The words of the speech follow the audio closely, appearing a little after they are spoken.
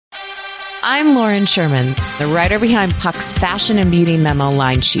I'm Lauren Sherman, the writer behind Puck's Fashion and Beauty Memo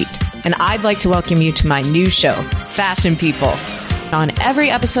line sheet, and I'd like to welcome you to my new show, Fashion People. On every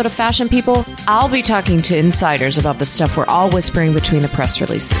episode of Fashion People, I'll be talking to insiders about the stuff we're all whispering between the press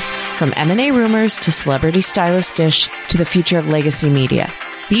releases, from M&A rumors to celebrity stylist dish to the future of legacy media.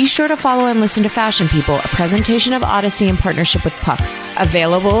 Be sure to follow and listen to Fashion People, a presentation of Odyssey in partnership with Puck,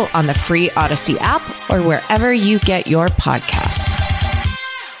 available on the free Odyssey app or wherever you get your podcasts.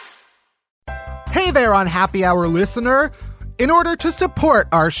 Hey there, Unhappy Hour listener. In order to support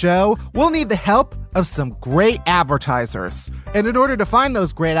our show, we'll need the help of some great advertisers. And in order to find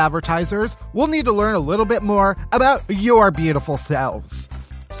those great advertisers, we'll need to learn a little bit more about your beautiful selves.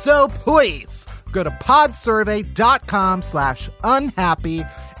 So please go to podsurvey.com/unhappy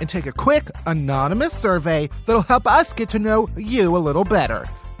and take a quick anonymous survey that'll help us get to know you a little better.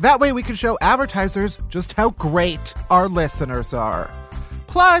 That way we can show advertisers just how great our listeners are.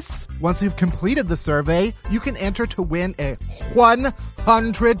 Plus, once you've completed the survey, you can enter to win a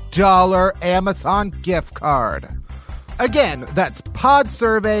 $100 Amazon gift card. Again, that's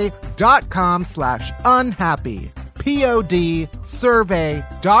podsurvey.com/unhappy.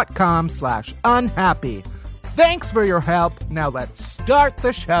 podsurvey.com/unhappy. Thanks for your help. Now let's start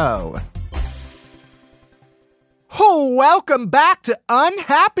the show. Oh, welcome back to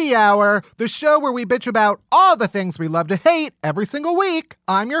Unhappy Hour, the show where we bitch about all the things we love to hate every single week.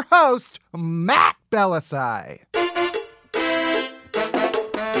 I'm your host, Matt Belisai.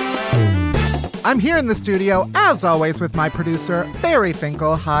 I'm here in the studio, as always, with my producer, Barry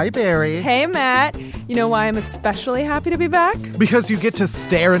Finkel. Hi, Barry. Hey, Matt. You know why I'm especially happy to be back? Because you get to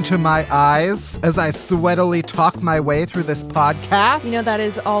stare into my eyes as I sweatily talk my way through this podcast. You know, that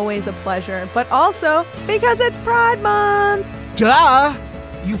is always a pleasure. But also because it's Pride Month. Duh!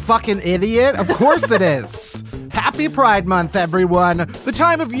 You fucking idiot. Of course it is. Happy Pride Month, everyone. The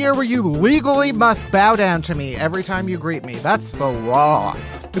time of year where you legally must bow down to me every time you greet me. That's the law.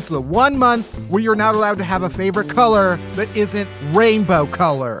 It's the 1 month where you're not allowed to have a favorite color that isn't rainbow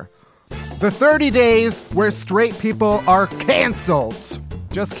color. The 30 days where straight people are canceled.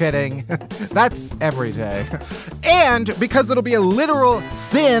 Just kidding. That's every day. And because it'll be a literal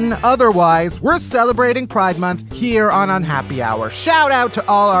sin otherwise, we're celebrating Pride Month here on Unhappy Hour. Shout out to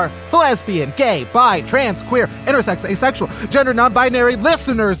all our lesbian, gay, bi, trans, queer, intersex, asexual, gender non-binary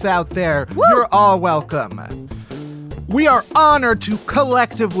listeners out there. Woo! You're all welcome. We are honored to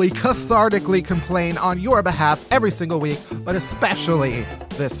collectively, cathartically complain on your behalf every single week, but especially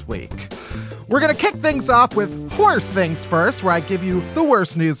this week. We're going to kick things off with Worst Things First, where I give you the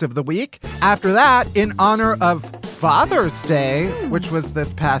worst news of the week. After that, in honor of Father's Day, which was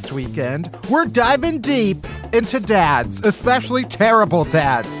this past weekend, we're diving deep into dads, especially terrible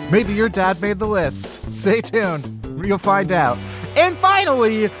dads. Maybe your dad made the list. Stay tuned. You'll find out. And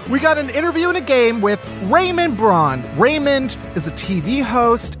finally, we got an interview and a game with Raymond Braun. Raymond is a TV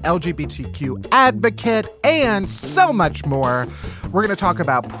host, LGBTQ advocate, and so much more. We're going to talk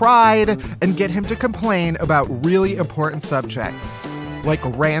about pride and get him to complain about really important subjects, like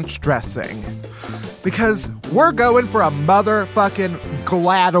ranch dressing. Because we're going for a motherfucking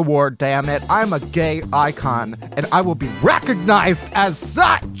GLAAD award, damn it. I'm a gay icon, and I will be recognized as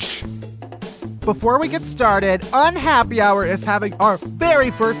such. Before we get started, Unhappy Hour is having our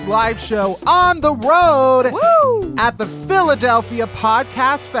very first live show on the road. Woo! At the Philadelphia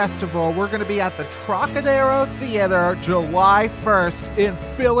Podcast Festival. We're going to be at the Trocadero Theater July 1st in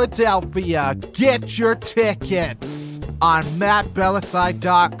Philadelphia. Get your tickets on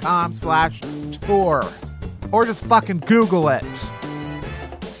mattbelisai.com/tour. Or just fucking Google it.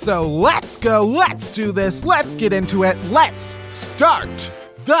 So let's go. Let's do this. Let's get into it. Let's start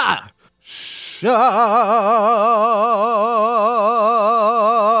the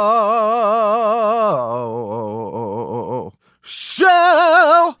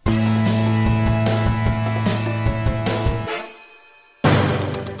show.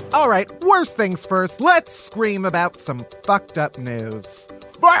 All right, worst things first. Let's scream about some fucked up news.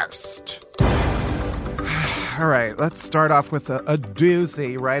 First. All right, let's start off with a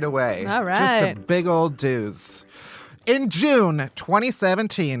doozy right away. All right. Just a big old doozy. In June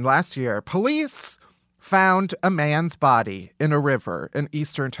 2017, last year, police found a man's body in a river in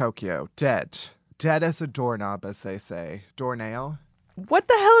eastern Tokyo, dead. Dead as a doorknob, as they say. Doornail? What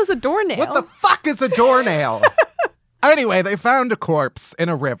the hell is a doornail? What the fuck is a doornail? Anyway, they found a corpse in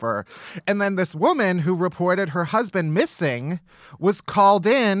a river. And then this woman who reported her husband missing was called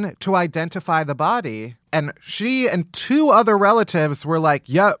in to identify the body. And she and 2 other relatives were like,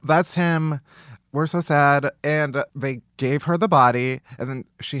 yep, that's him. We're so sad. And they gave her the body. And then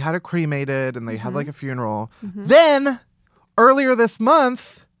she had it cremated and they had like a funeral. Then, earlier this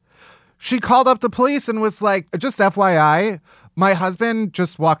month, She called up the police and was like, just FYI, my husband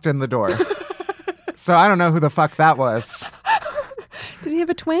just walked in the door. So I don't know who the fuck that was. Did he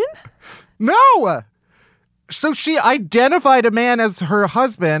have a twin? No! So she identified a man as her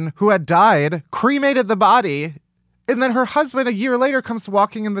husband who had died, cremated the body, and then her husband a year later comes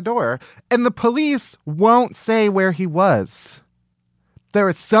walking in the door, and the police won't say where he was. There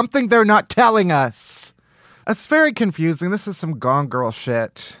is something they're not telling us. It's very confusing. This is some Gone Girl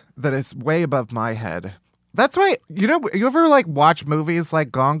shit that is way above my head. That's why, you ever like watch movies like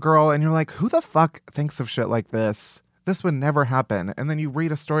Gone Girl and you're like, who the fuck thinks of shit like this? This would never happen. And then you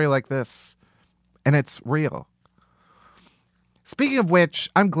read a story like this and it's real. Speaking of which,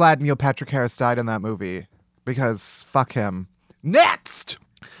 I'm glad Neil Patrick Harris died in that movie because fuck him. Next!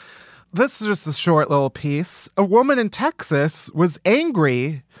 This is just a short little piece. A woman in Texas was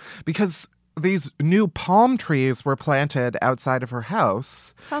angry because these new palm trees were planted outside of her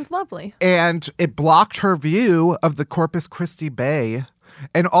house. Sounds lovely. And it blocked her view of the Corpus Christi Bay.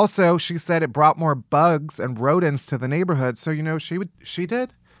 And also, she said it brought more bugs and rodents to the neighborhood. So, she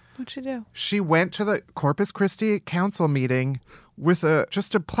did? What'd she do? She went to the Corpus Christi council meeting with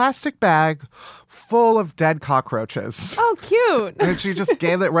just a plastic bag full of dead cockroaches. Oh, cute. And she just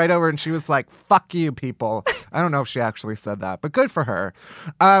gave it right over and she was like, fuck you, people. I don't know if she actually said that, but good for her.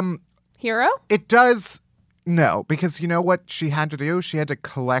 Hero? It does. No, because you know what she had to do? She had to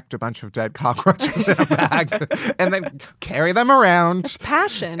collect a bunch of dead cockroaches in a bag and then carry them around. It's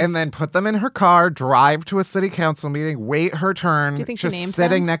passion. And then put them in her car, drive to a city council meeting, wait her turn. Do you think just she named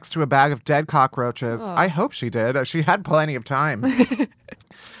sitting them? next to a bag of dead cockroaches. Oh. I hope she did. She had plenty of time.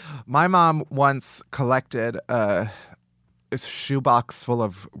 My mom once collected a shoebox full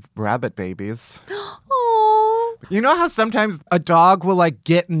of rabbit babies. Aww. You know how sometimes a dog will like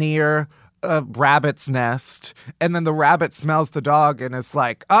get near a rabbit's nest and then the rabbit smells the dog and is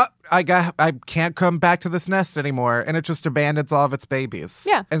like, oh, I can't come back to this nest anymore, and it just abandons all of its babies.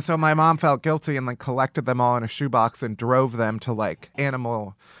 Yeah. And so my mom felt guilty and like collected them all in a shoebox and drove them to like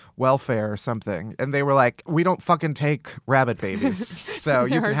animal welfare or something, and they were like, we don't fucking take rabbit babies, so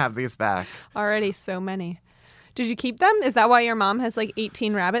you can have these back. Already so many. Did you keep them? Is that why your mom has like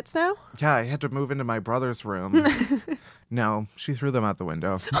 18 rabbits now? Yeah, I had to move into my brother's room. No, she threw them out the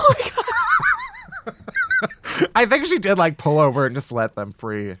window. Oh my God. I think she did like pull over and just let them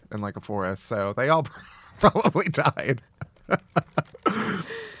free in like a forest. So they all probably died.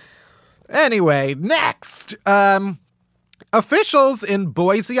 Anyway, next. Officials in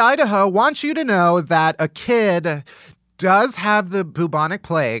Boise, Idaho want you to know that a kid does have the bubonic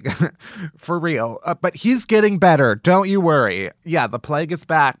plague for real, but he's getting better. Don't you worry. Yeah, the plague is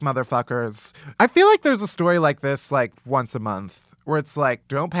back, motherfuckers. I feel like there's a story like this like once a month where it's like,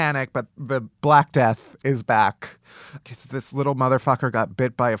 don't panic, but the Black Death is back because this little motherfucker got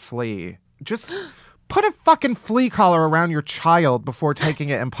bit by a flea. Just put a fucking flea collar around your child before taking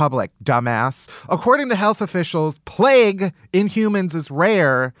it in public, dumbass. According to health officials, plague in humans is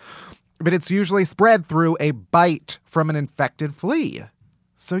rare, but it's usually spread through a bite from an infected flea.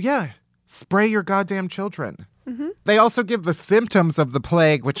 So yeah, spray your goddamn children. Mm-hmm. They also give the symptoms of the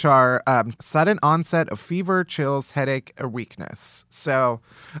plague, which are sudden onset of fever, chills, headache, or weakness. So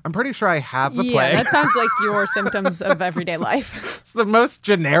I'm pretty sure I have the plague. Yeah, that sounds like your symptoms of everyday life. It's the most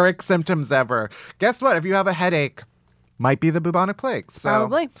generic symptoms ever. Guess what? If you have a headache, might be the bubonic plague. So,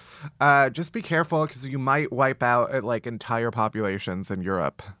 probably. Just be careful because you might wipe out like entire populations in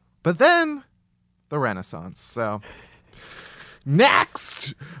Europe. But then the Renaissance. So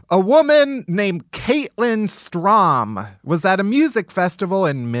next, a woman named Caitlin Strom was at a music festival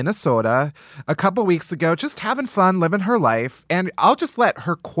in Minnesota a couple weeks ago, just having fun, living her life. And I'll just let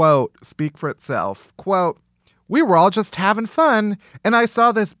her quote speak for itself. Quote, "We were all just having fun, and I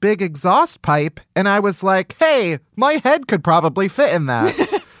saw this big exhaust pipe, and I was like, hey, my head could probably fit in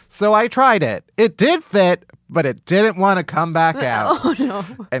that. So I tried it. It did fit, but it didn't want to come back out. Oh, no.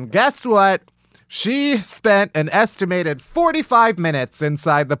 And guess what? She spent an estimated 45 minutes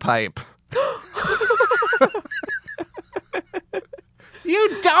inside the pipe." You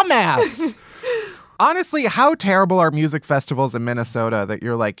dumbass. Honestly, how terrible are music festivals in Minnesota that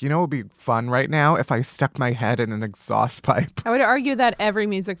you're like, it would be fun right now if I stuck my head in an exhaust pipe. I would argue that every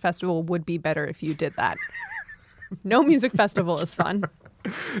music festival would be better if you did that. No music festival is fun.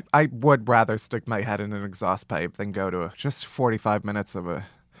 I would rather stick my head in an exhaust pipe than go to just 45 minutes of a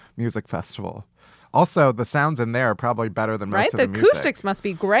music festival. Also, the sounds in there are probably better than most of the music. The acoustics must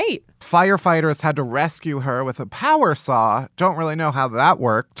be great. Firefighters had to rescue her with a power saw. Don't really know how that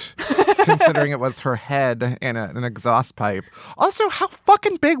worked, considering it was her head in an exhaust pipe. Also, how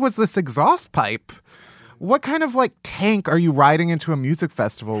fucking big was this exhaust pipe? What kind of like tank are you riding into a music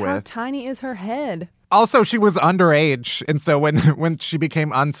festival How with? tiny is her head? Also, she was underage, and so when she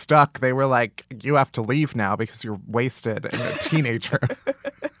became unstuck, they were like, "You have to leave now because you're wasted and a teenager."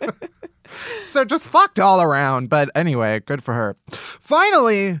 So just fucked all around. But anyway, good for her.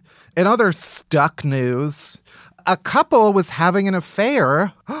 Finally, in other stuck news, a couple was having an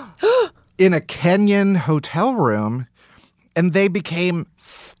affair in a Kenyan hotel room, and they became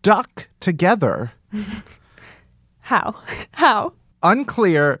stuck together. How?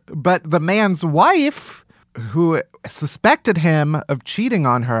 Unclear, but the man's wife, who suspected him of cheating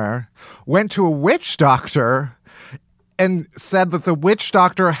on her, went to a witch doctor and said that the witch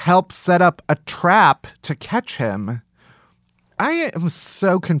doctor helped set up a trap to catch him. I am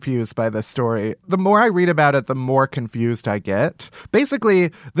so confused by this story. The more I read about it, the more confused I get.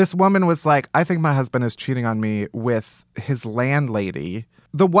 Basically, this woman was like, I think my husband is cheating on me with his landlady.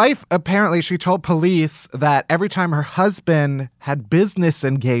 The wife, apparently, she told police that every time her husband had business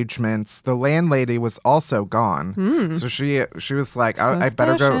engagements, the landlady was also gone. So she was like, I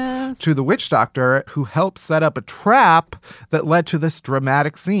better go to the witch doctor, who helped set up a trap that led to this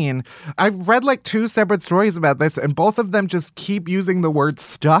dramatic scene. I've read like 2 separate stories about this, and both of them just keep using the word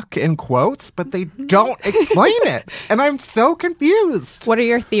stuck in quotes, but they don't explain it. And I'm so confused. What are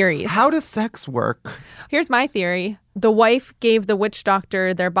your theories? How does sex work? Here's my theory. The wife gave the witch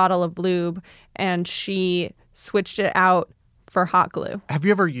doctor their bottle of lube, and she switched it out for hot glue. Have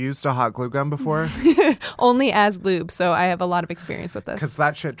you ever used a hot glue gun before? Only as lube, so I have a lot of experience with this. Because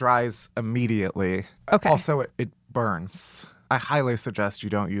that shit dries immediately. Okay. Also, it burns. I highly suggest you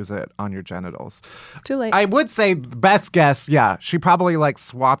don't use it on your genitals. Too late. I would say best guess, yeah. She probably like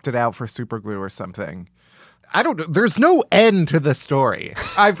swapped it out for super glue or something. I don't know. There's no end to the story.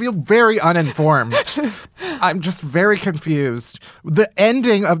 I feel very uninformed. I'm just very confused. The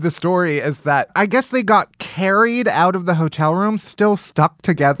ending of the story is that I guess they got carried out of the hotel room, still stuck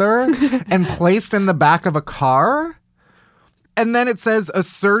together, and placed in the back of a car. And then it says a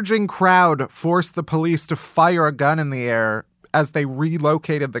surging crowd forced the police to fire a gun in the air as they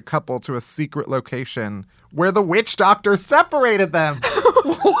relocated the couple to a secret location where the witch doctor separated them.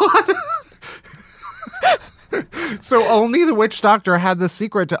 What? So only the witch doctor had the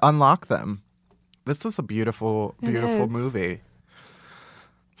secret to unlock them. This is a beautiful, beautiful movie.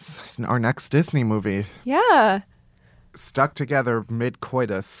 It's our next Disney movie. Yeah. Stuck together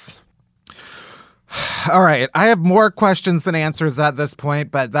mid-coitus. All right. I have more questions than answers at this point,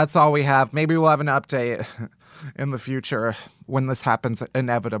 but that's all we have. Maybe we'll have an update in the future when this happens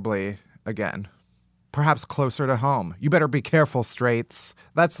inevitably again. Perhaps closer to home. You better be careful, straights.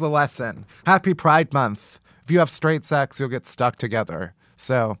 That's the lesson. Happy Pride Month. If you have straight sex, you'll get stuck together.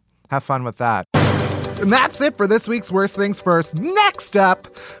 So have fun with that. And that's it for this week's Worst Things First. Next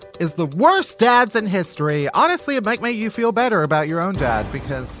up is the worst dads in history. Honestly, it might make you feel better about your own dad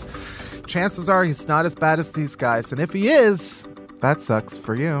because chances are he's not as bad as these guys. And if he is, that sucks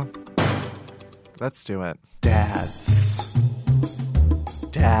for you. Let's do it. Dads.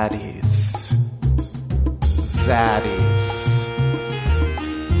 Daddies. Zaddies.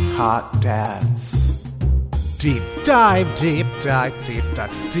 Hot dads. Deep dive, deep dive, deep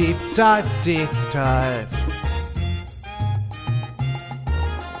dive, deep dive, deep dive.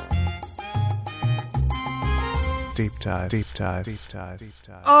 Deep dive, deep dive, deep dive, deep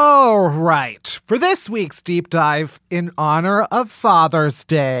dive. All right. For this week's deep dive, in honor of Father's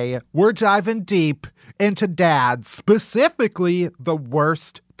Day, we're diving deep into dads, specifically the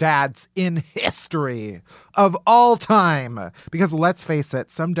worst dads in history of all time. Because let's face it,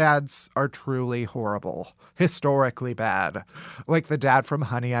 some dads are truly horrible, historically bad. Like the dad from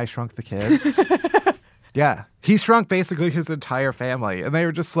Honey, I Shrunk the Kids. Yeah. He shrunk basically his entire family. And they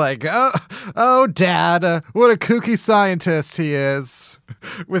were just like, oh, Dad, what a kooky scientist he is.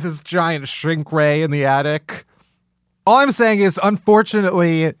 With his giant shrink ray in the attic. All I'm saying is,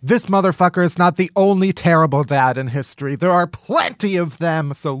 unfortunately, this motherfucker is not the only terrible dad in history. There are plenty of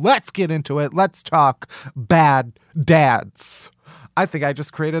them. So let's get into it. Let's talk bad dads. I think I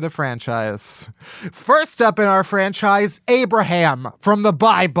just created a franchise. First up in our franchise, Abraham from the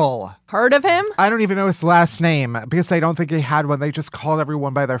Bible. Heard of him? I don't even know his last name because I don't think he had one. They just called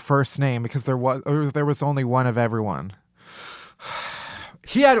everyone by their first name because there was only one of everyone.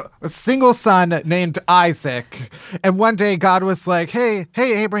 He had a single son named Isaac. And one day God was like, hey,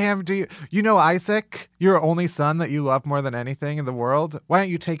 Abraham, do you know Isaac? Your only son that you love more than anything in the world? Why don't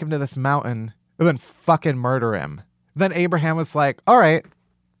you take him to this mountain and then fucking murder him? Then Abraham was like, all right.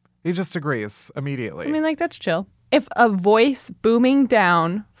 He just agrees immediately. I mean, like, that's chill. If a voice booming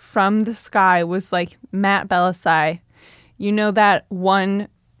down from the sky was like, Matt Bellassai, you know that one,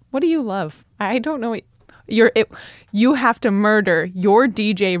 what do you love? I don't know. You have to murder your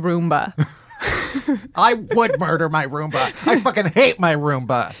DJ Roomba. I would murder my Roomba. I fucking hate my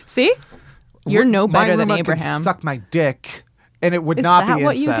Roomba. See? You're no better than my Roomba Abraham. Could suck my dick, and it would Is not be that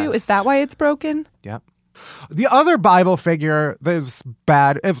what incest. you do? Is that why it's broken? Yep. The other Bible figure that was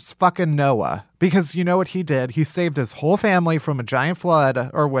bad, it was fucking Noah. Because you know what he did? He saved his whole family from a giant flood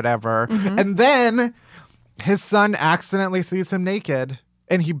or whatever. Mm-hmm. And then his son accidentally sees him naked.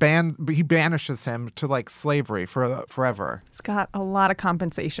 And he banishes him to like slavery forever. He's got a lot of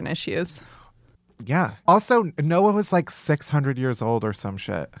compensation issues. Yeah. Also, Noah was like 600 years old or some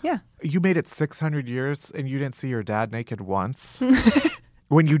shit. Yeah. You made it 600 years and you didn't see your dad naked once?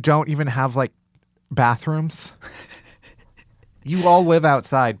 When you don't even have like bathrooms? You all live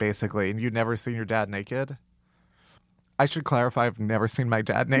outside basically and you've never seen your dad naked? I should clarify, I've never seen my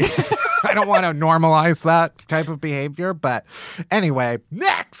dad naked. I don't want to normalize that type of behavior, but anyway,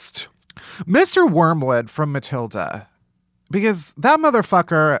 next, Mr. Wormwood from Matilda, because that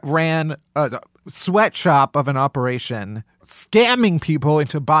motherfucker ran a sweatshop of an operation, scamming people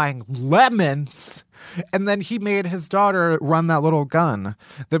into buying lemons, and then he made his daughter run that little gun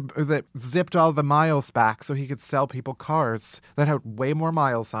that zipped all the miles back so he could sell people cars that had way more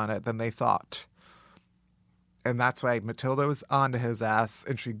miles on it than they thought. And that's why Matilda was onto his ass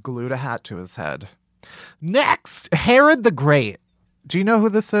and she glued a hat to his head. Next, Herod the Great. Do you know who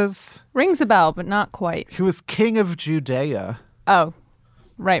this is? Rings a bell, but not quite. He was king of Judea. Oh,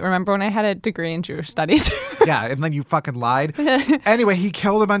 right. Remember when I had a degree in Jewish studies? Yeah, and then you fucking lied. Anyway, he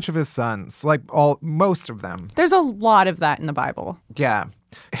killed a bunch of his sons, like most of them. There's a lot of that in the Bible. Yeah.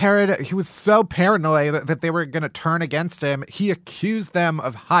 Herod, he was so paranoid that they were going to turn against him. He accused them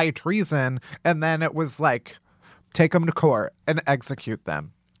of high treason, and then it was like, take them to court and execute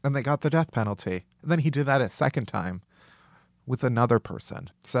them. And they got the death penalty. And then he did that a second time with another person.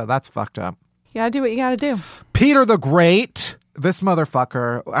 So that's fucked up. You gotta do what you gotta do. Peter the Great, this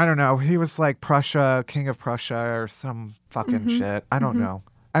motherfucker, I don't know. He was like Prussia, king of Prussia or some fucking shit. I don't know.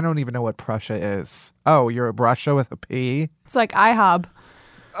 I don't even know what Prussia is. Oh, you're a Russia with a P? It's like IHOB.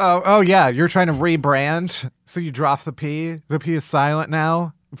 Oh yeah. You're trying to rebrand. So you drop the P. The P is silent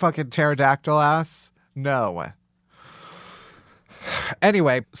now. Fucking pterodactyl ass. No.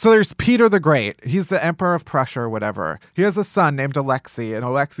 Anyway, so there's Peter the Great. He's the emperor of Prussia or whatever. He has a son named Alexei, and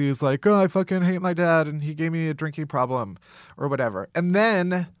Alexei is like, oh, I fucking hate my dad, and he gave me a drinking problem or whatever. And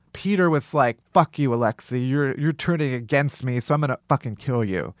then Peter was like, fuck you, Alexei. You're turning against me, so I'm going to fucking kill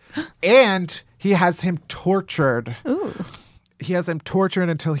you. And he has him tortured. Ooh. He has him tortured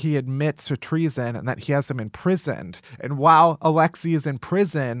until he admits to treason and that he has him imprisoned. And while Alexei is in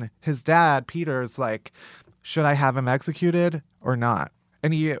prison, his dad, Peter, is like, should I have him executed or not?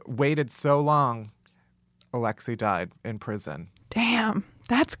 And he waited so long, Alexei died in prison. Damn,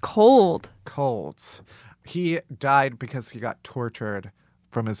 that's cold. Cold. He died because he got tortured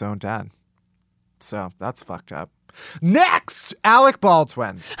from his own dad. So that's fucked up. Next, Alec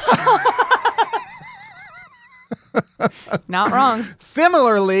Baldwin. Not wrong.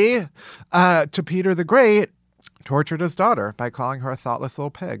 Similarly to Peter the Great, tortured his daughter by calling her a thoughtless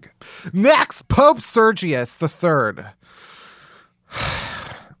little pig. Next, Pope Sergius III.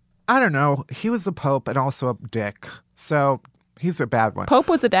 I don't know. He was the Pope and also a dick. So he's a bad one. Pope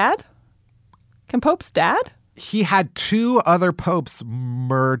was a dad? Can popes dad? He had 2 other popes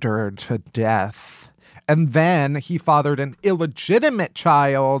murdered to death. And then he fathered an illegitimate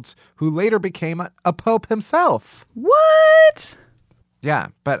child who later became a pope himself. What? Yeah,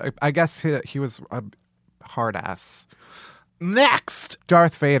 but I guess he was a hard ass. Next,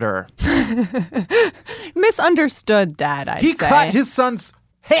 Darth Vader. Misunderstood dad, I'd say. He cut his son's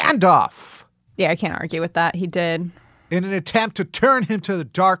hand off. Yeah, I can't argue with that. He did. In an attempt to turn him to the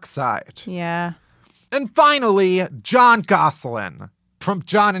dark side. Yeah. And finally, John Gosselin from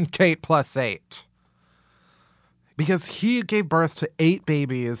John and Kate +8. Because he gave birth to 8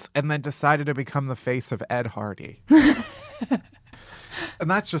 babies and then decided to become the face of Ed Hardy. And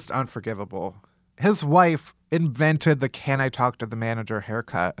that's just unforgivable. His wife invented the "can I talk to the manager"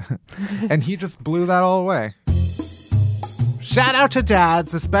 haircut. And he just blew that all away. Shout out to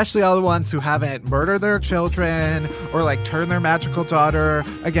dads, especially all the ones who haven't murdered their children or like turned their magical daughter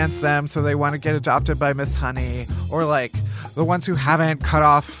against them so they want to get adopted by Miss Honey, or like the ones who haven't cut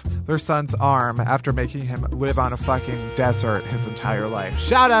off their son's arm after making him live on a fucking desert his entire life.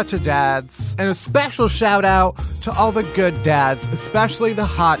 Shout out to dads, and a special shout out to all the good dads, especially the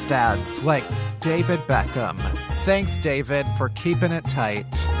hot dads like David Beckham. Thanks, David, for keeping it tight.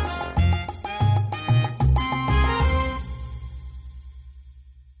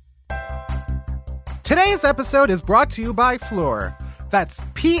 Today's episode is brought to you by Fleur. That's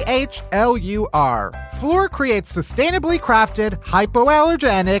PHLUR. Fleur creates sustainably crafted,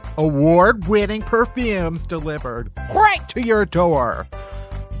 hypoallergenic, award-winning perfumes delivered right to your door.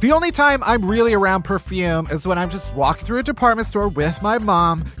 The only time I'm really around perfume is when I'm just walking through a department store with my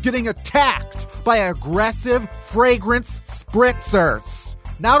mom, getting attacked by aggressive fragrance spritzers.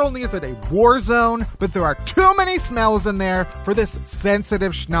 Not only is it a war zone, but there are too many smells in there for this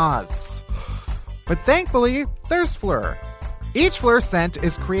sensitive schnoz. But thankfully, there's Fleur. Each Fleur scent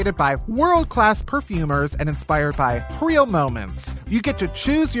is created by world-class perfumers and inspired by real moments. You get to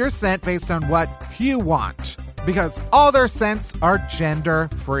choose your scent based on what you want, because all their scents are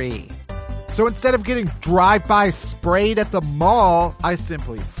gender-free. So instead of getting drive-by sprayed at the mall, I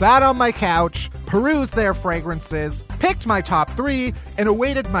simply sat on my couch, perused their fragrances, picked my top 3, and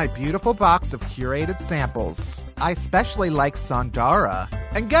awaited my beautiful box of curated samples. I especially like Sandara.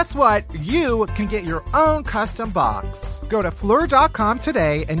 And guess what? You can get your own custom box. Go to Fleur.com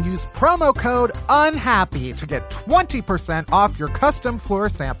today and use promo code UNHAPPY to get 20% off your custom Fleur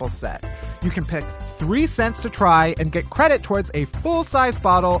sample set. You can pick 3 scents to try and get credit towards a full-size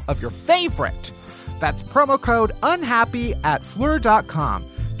bottle of your favorite. That's promo code UNHAPPY at Fleur.com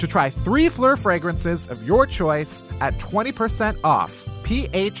to try 3 Fleur fragrances of your choice at 20% off.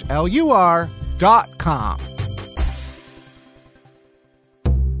 PHLUR.com.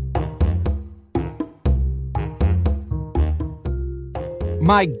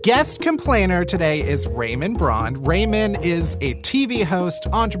 My guest complainer today is Raymond Braun. Raymond is a TV host,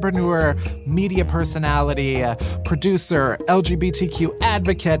 entrepreneur, media personality, producer, LGBTQ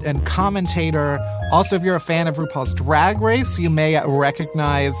advocate, and commentator. Also, if you're a fan of RuPaul's Drag Race, you may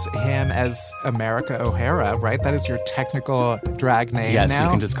recognize him as America O'Hara, right? That is your technical drag name yes, now. You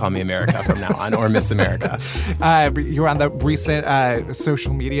can just call me America from now on, or Miss America. You're on the recent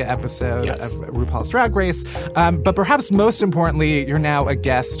social media episode of RuPaul's Drag Race. But perhaps most importantly, you're now a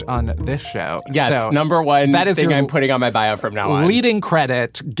guest on this show. Yes, so number one that is thing I'm putting on my bio from now on. Leading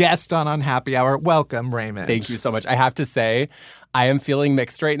credit, guest on Unhappy Hour. Welcome, Raymond. Thank you so much. I have to say, I am feeling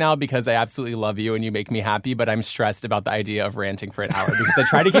mixed right now because I absolutely love you and you make me happy, but I'm stressed about the idea of ranting for an hour because I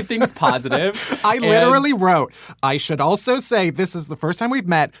try to keep things positive. I literally wrote, I should also say this is the first time we've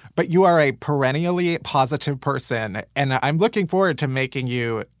met, but you are a perennially positive person, and I'm looking forward to making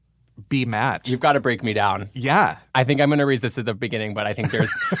you be Matt. You've got to break me down. Yeah. I think I'm going to resist at the beginning, but I think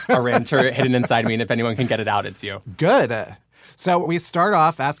there's a ranter hidden inside me, and if anyone can get it out, it's you. Good. So we start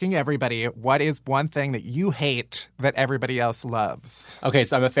off asking everybody, what is one thing that you hate that everybody else loves? Okay,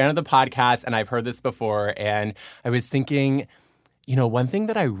 so I'm a fan of the podcast, and I've heard this before, and I was thinking, one thing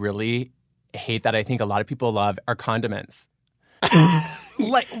that I really hate that I think a lot of people love are condiments.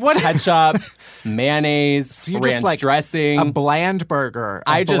 Like what? Ketchup, mayonnaise, So you ranch just like dressing. a bland burger,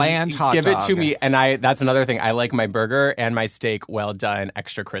 bland hot give dog. it to me, and that's another thing. I like my burger and my steak well done,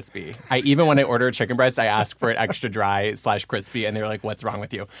 extra crispy. Even when I order a chicken breast, I ask for it extra dry / crispy, and they're like, "What's wrong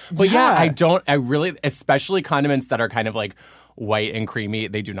with you?" But I really, especially condiments that are kind of like white and creamy,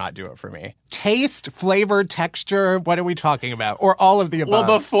 they do not do it for me. Taste, flavor, texture, what are we talking about? Or all of the above?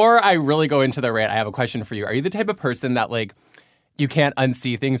 Well, before I really go into the rant, I have a question for you. Are you the type of person that like you can't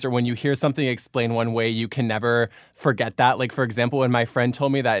unsee things, or when you hear something explained one way, you can never forget that? Like, for example, when my friend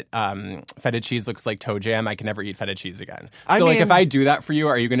told me that feta cheese looks like toe jam, I can never eat feta cheese again. So, if I do that for you,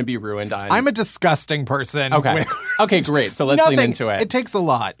 are you going to be ruined on... I'm a disgusting person. Okay. Okay, great. So let's lean into it. It takes a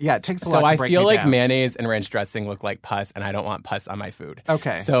lot. Yeah, it takes a lot to So I break feel me like down. mayonnaise and ranch dressing look like pus, and I don't want pus on my food.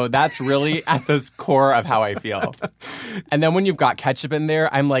 Okay. So that's really at the core of how I feel. And then when you've got ketchup in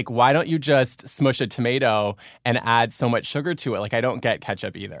there, I'm like, why don't you just smush a tomato and add so much sugar to it? Like, I don't get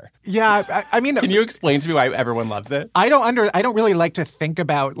ketchup either. Yeah, I mean... Can you explain to me why everyone loves it? I don't really like to think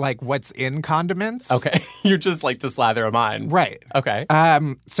about like what's in condiments. Okay. You just like to slather them on. Right. Okay.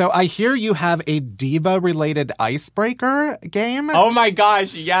 So I hear you have a diva-related icebreaker game. Oh my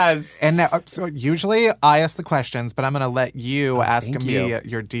gosh, yes. And so usually I ask the questions, but I'm going to let you ask thank me you.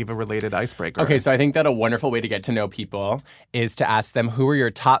 your diva-related icebreaker. Okay, so I think that a wonderful way to get to know people is to ask them, who are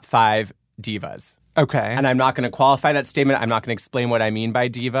your top 5 divas? Okay. And I'm not going to qualify that statement. I'm not going to explain what I mean by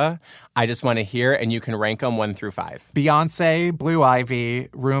diva. I just want to hear, and you can rank them 1 through 5. Beyonce, Blue Ivy,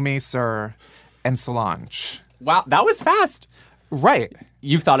 Rumi, Sir, and Solange. Wow, that was fast. Right.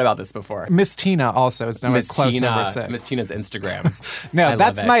 You've thought about this before. Miss Tina also is number close number 6. Miss Tina's Instagram. No,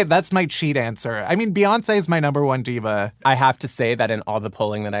 I that's my cheat answer. I mean, Beyonce is my number 1 diva. I have to say that in all the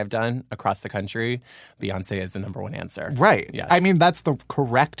polling that I've done across the country, Beyonce is the number 1 answer. Right. Yes. I mean, that's the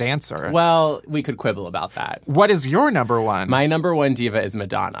correct answer. Well, we could quibble about that. What is your number 1? My number 1 diva is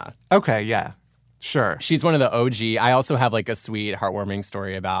Madonna. Okay, yeah. Sure. She's one of the OG. I also have like a sweet, heartwarming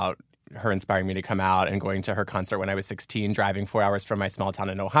story about her inspiring me to come out and going to her concert when I was 16, driving 4 hours from my small town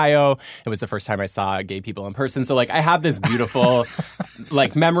in Ohio. It was the first time I saw gay people in person. So, like, I have this beautiful,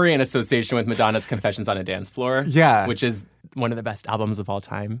 like, memory and association with Madonna's Confessions on a Dance Floor. Yeah. Which is one of the best albums of all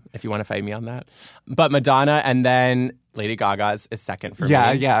time, if you want to fight me on that. But Madonna, and then Lady Gaga's is second for me.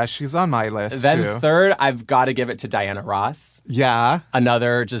 Yeah, she's on my list, Then too. third, I've got to give it to Diana Ross. Yeah.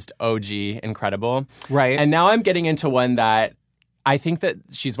 Another just OG, incredible. Right. And now I'm getting into one that I think that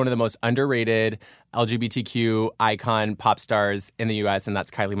she's one of the most underrated LGBTQ icon pop stars in the U.S., and that's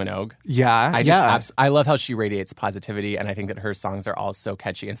Kylie Minogue. Yeah. I love how she radiates positivity, and I think that her songs are all so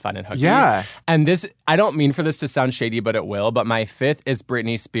catchy and fun and hooky. Yeah. And this, I don't mean for this to sound shady, but it will, but my fifth is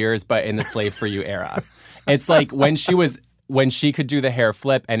Britney Spears, but in the Slave For You era. It's like when she could do the hair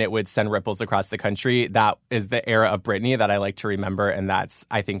flip and it would send ripples across the country, that is the era of Britney that I like to remember, and that's,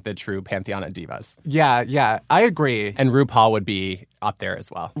 I think, the true pantheon of divas. Yeah, I agree. And RuPaul would be up there as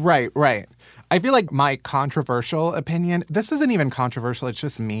well. Right. I feel like my controversial opinion, this isn't even controversial, it's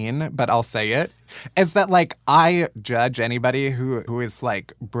just mean, but I'll say it, is that, like, I judge anybody who is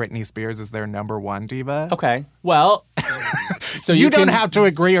like Britney Spears as their number one diva. Okay. Well, so you don't have to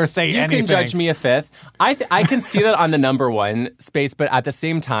agree or say anything. You can judge me a fifth. I can see that on the number one space, but at the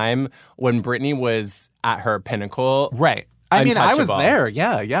same time, when Britney was at her pinnacle, right. I mean, I was untouchable. there.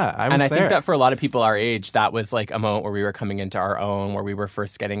 Yeah, I was there. And I think that for a lot of people our age, that was like a moment where we were coming into our own, where we were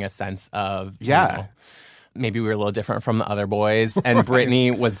first getting a sense of, you know, maybe we were a little different from the other boys. And right.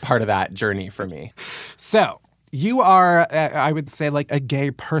 Britney was part of that journey for me. So you are, I would say, like a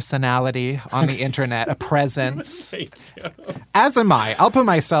gay personality on the internet, a presence. Thank you. As am I. I'll put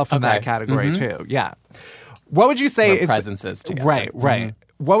myself in that category too. Yeah. What would you say is presences together. Right.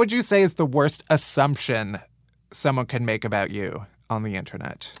 What would you say is the worst assumption someone can make about you on the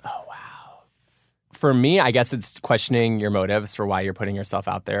internet? Oh, wow. For me, I guess it's questioning your motives for why you're putting yourself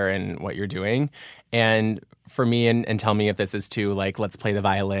out there and what you're doing. And for me, and tell me if this is too, like, let's play the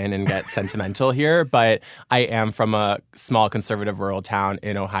violin and get sentimental here, but I am from a small conservative rural town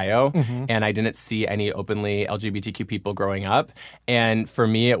in Ohio, and I didn't see any openly LGBTQ people growing up. And for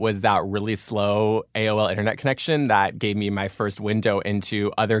me, it was that really slow AOL internet connection that gave me my first window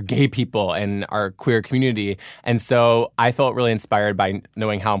into other gay people and our queer community. And so I felt really inspired by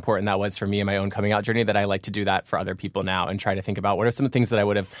knowing how important that was for me in my own coming out journey, that I like to do that for other people now and try to think about what are some of the things that I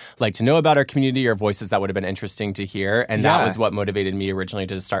would have liked to know about our community or voices that would have been interesting to hear. And that was what motivated me originally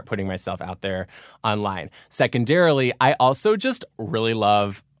to start putting myself out there online. Secondarily, I also just really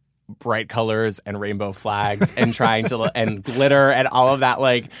love bright colors and rainbow flags and trying to and glitter and all of that,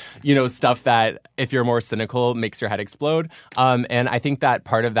 like, you know, stuff that if you're more cynical makes your head explode. And I think that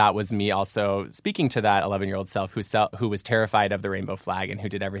part of that was me also speaking to that 11-year-old self who was terrified of the rainbow flag and who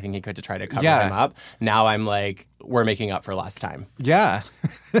did everything he could to try to cover him up. Now I'm like, we're making up for lost time. Yeah.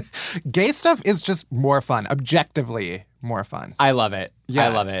 Gay stuff is just more fun, objectively more fun. I love it. Yeah. I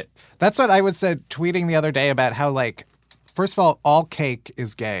love it. That's what I was tweeting the other day about how, like, first of all cake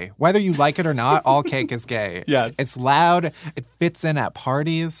is gay. Whether you like it or not, all cake is gay. Yes. It's loud. It fits in at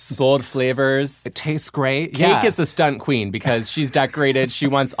parties. Bold flavors. It tastes great. Cake is a stunt queen because she's decorated. She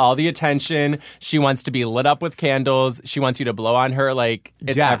wants all the attention. She wants to be lit up with candles. She wants you to blow on her. Like,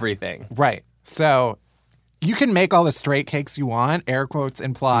 it's everything. Right. So you can make all the straight cakes you want, air quotes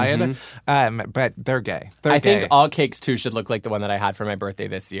implied, but they're gay. I think all cakes, too, should look like the one that I had for my birthday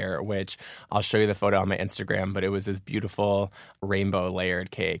this year, which I'll show you the photo on my Instagram, but it was this beautiful rainbow layered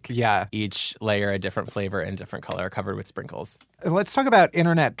cake. Yeah. Each layer a different flavor and different color covered with sprinkles. Let's talk about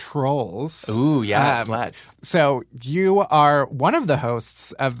internet trolls. Ooh, yes, let's. So you are one of the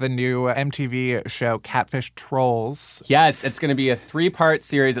hosts of the new MTV show Catfish Trolls. Yes, it's going to be a 3-part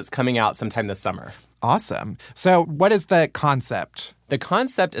series that's coming out sometime this summer. Awesome. So what is the concept? The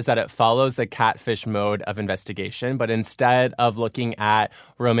concept is that it follows the catfish mode of investigation, but instead of looking at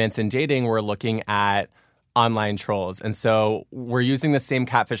romance and dating, we're looking at online trolls. And so we're using the same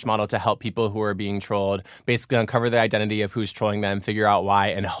catfish model to help people who are being trolled, basically uncover the identity of who's trolling them, figure out why,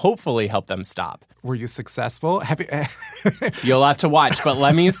 and hopefully help them stop. Were you successful? Have you... You'll have to watch, but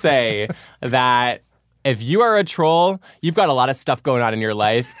let me say that if you are a troll, you've got a lot of stuff going on in your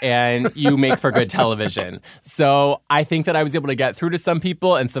life and you make for good television. So I think that I was able to get through to some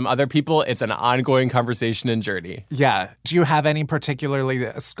people, and some other people, it's an ongoing conversation and journey. Yeah. Do you have any particularly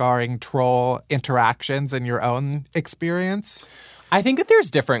scarring troll interactions in your own experience? I think that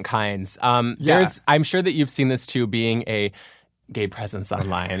there's different kinds. I'm sure that you've seen this too, being a gay presence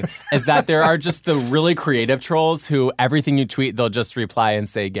online, is that there are just the really creative trolls who everything you tweet, they'll just reply and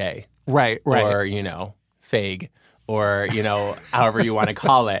say gay. Right. Or, you know, fag. or, however you want to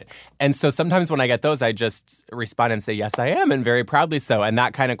call it. And so sometimes when I get those, I just respond and say, yes, I am, and very proudly so. And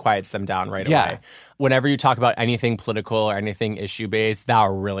that kind of quiets them down right away. Whenever you talk about anything political or anything issue-based, that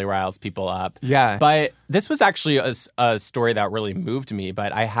really riles people up. Yeah. But this was actually a story that really moved me.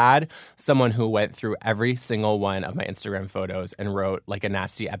 But I had someone who went through every single one of my Instagram photos and wrote like a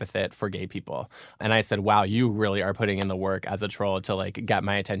nasty epithet for gay people. And I said, wow, you really are putting in the work as a troll to like get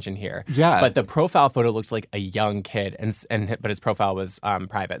my attention here. Yeah. But the profile photo looked like a young kid, but his profile was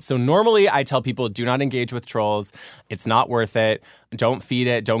private. So normally I tell people, do not engage with trolls. It's not worth it. Don't feed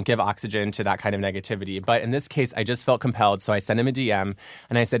it. Don't give oxygen to that kind of negativity. But in this case, I just felt compelled. So I sent him a DM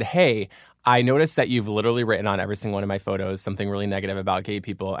and I said, hey, I noticed that you've literally written on every single one of my photos something really negative about gay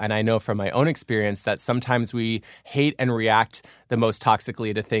people. And I know from my own experience that sometimes we hate and react the most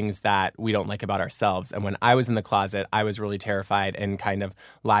toxically to things that we don't like about ourselves. And when I was in the closet, I was really terrified and kind of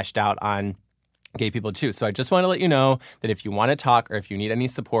lashed out on gay people too. So I just want to let you know that if you want to talk or if you need any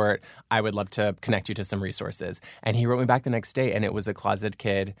support, I would love to connect you to some resources. And he wrote me back the next day, and it was a closeted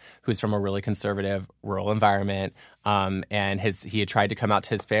kid who's from a really conservative rural environment. And he had tried to come out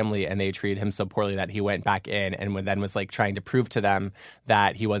to his family, and they treated him so poorly that he went back in and then was like trying to prove to them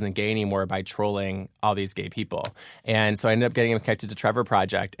that he wasn't gay anymore by trolling all these gay people. And so I ended up getting him connected to Trevor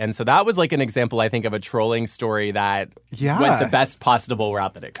Project. And so that was like an example, I think, of a trolling story that went the best possible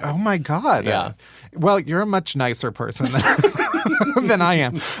route that it could. Oh my God. Yeah. Well, you're a much nicer person than I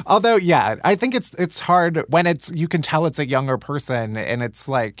am. Although, yeah, I think it's hard when you can tell it's a younger person, and it's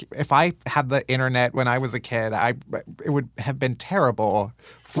like if I had the internet when I was a kid, it would have been terrible.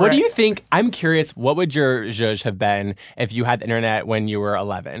 What do you think? I'm curious, what would your zhuzh have been if you had the internet when you were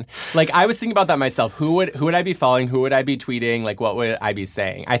 11? Like, I was thinking about that myself. Who would I be following? Who would I be tweeting? Like, what would I be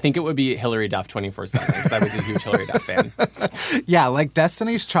saying? I think it would be Hillary Duff 24/7 because I was a huge Hillary Duff fan. Yeah, like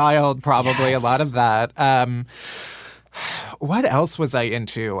Destiny's Child, probably Yes. a lot of that. What else was I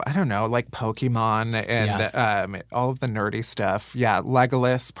into? I don't know, like Pokemon and Yes. all of the nerdy stuff. Yeah,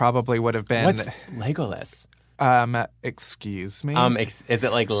 Legolas probably would have been. What's Legolas? Excuse me? Is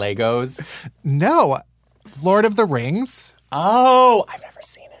it like Legos? No, Lord of the Rings. Oh, I've never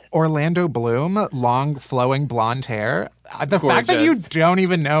seen it. Orlando Bloom, long flowing blonde hair. The fact that you Gorgeous. don't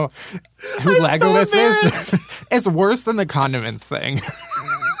even know who I'm so Legolas embarrassed. is worse than the condiments thing.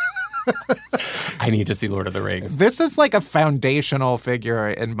 I need to see Lord of the Rings. This is like a foundational figure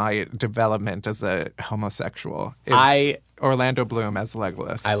in my development as a homosexual. Orlando Bloom as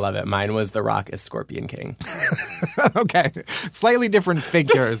Legolas. I love it. Mine was The Rock as Scorpion King. Okay. Slightly different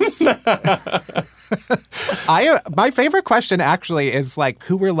figures. My favorite question actually is like,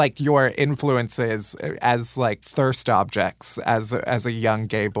 who were like your influences as like thirst objects as a young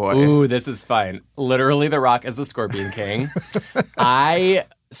gay boy? Ooh, this is fun. Literally The Rock as the Scorpion King. I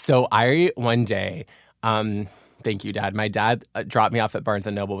one day, thank you, Dad. My dad dropped me off at Barnes &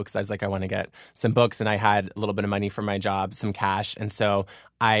 Noble because I was like, I want to get some books, and I had a little bit of money from my job, some cash. And so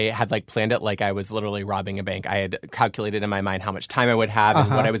I had like planned it like I was literally robbing a bank. I had calculated in my mind how much time I would have and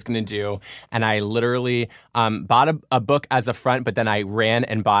what I was going to do. And I literally bought a book as a front, but then I ran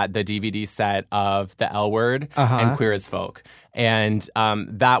and bought the DVD set of The L Word and Queer as Folk. And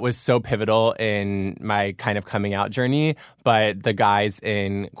that was so pivotal in my kind of coming out journey. But the guys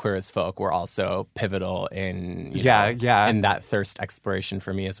in Queer as Folk were also pivotal in, in that thirst exploration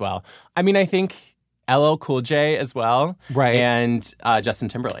for me as well. I mean, I think LL Cool J as well. Right. And Justin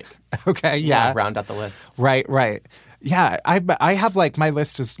Timberlake. Okay, yeah. Round out the list. Right. Yeah, I have like my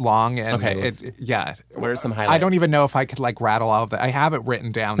list is long and Okay, yeah. What are some highlights? I don't even know if I could like rattle all of that. I have it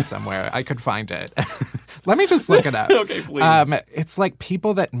written down somewhere. I could find it. Let me just look it up. Okay, please. It's like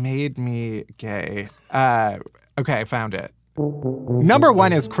people that made me gay. Okay, I found it. Number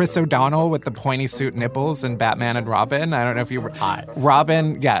 1 is Chris O'Donnell with the pointy suit nipples in Batman and Robin. I don't know if you... Hot.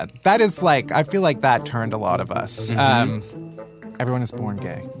 Robin, yeah. That is like... I feel like that turned a lot of us. Everyone is born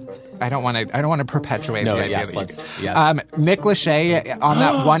gay. I don't want to perpetuate the idea that Nick Lachey on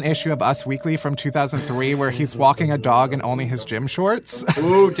that one issue of Us Weekly from 2003 where he's walking a dog in only his gym shorts.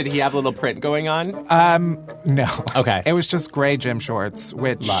 Ooh, did he have a little print going on? No. Okay. It was just gray gym shorts,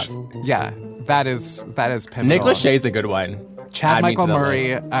 which yeah, that is pivotal. Nick Lachey's a good one. Chad Michael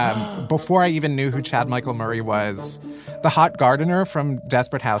Murray, before I even knew who Chad Michael Murray was, the hot gardener from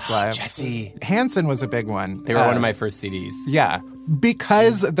Desperate Housewives. Jesse. Hanson was a big one. They were one of my first CDs. Yeah,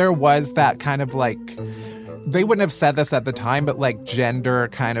 because there was that kind of like they wouldn't have said this at the time, but like gender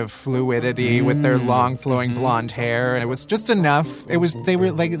kind of fluidity with their long flowing blonde hair. And it was just enough. They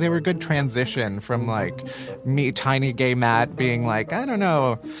were a good transition from like me, tiny gay Matt, being like, I don't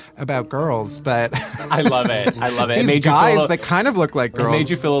know about girls, but I love it. I love it. These it made guys you feel that kind of look like girls. It made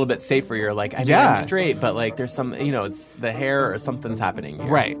you feel a little bit safer. You're like, I know I'm straight, but like there's some, it's the hair or something's happening here.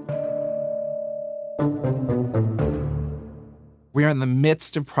 Right. We are in the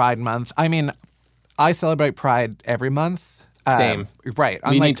midst of Pride Month. I mean, I celebrate Pride every month. Same. Right.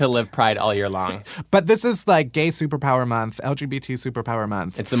 We need to live Pride all year long. But this is like Gay Superpower Month, LGBT Superpower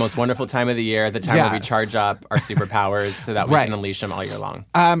Month. It's the most wonderful time of the year, the time where we charge up our superpowers so that we can unleash them all year long.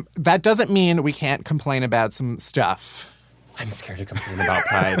 That doesn't mean we can't complain about some stuff. I'm scared to complain about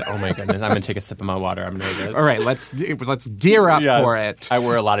Pride. Oh my goodness. I'm going to take a sip of my water. I'm nervous. All right, let's gear up for it. I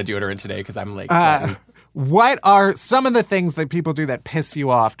wore a lot of deodorant today because I'm like sweating. What are some of the things that people do that piss you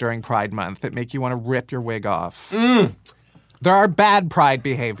off during Pride Month that make you want to rip your wig off? There are bad Pride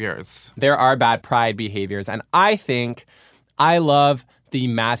behaviors. There are bad Pride behaviors. And I think I love the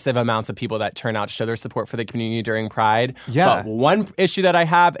massive amounts of people that turn out to show their support for the community during Pride. Yeah. But one issue that I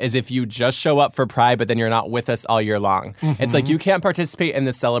have is if you just show up for Pride, but then you're not with us all year long. It's like you can't participate in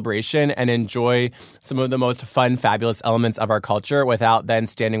the celebration and enjoy some of the most fun, fabulous elements of our culture without then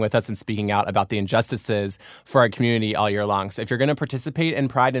standing with us and speaking out about the injustices for our community all year long. So if you're going to participate in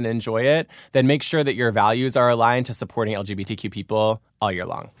Pride and enjoy it, then make sure that your values are aligned to supporting LGBTQ people all year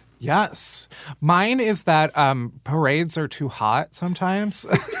long. Yes. Mine is that parades are too hot sometimes.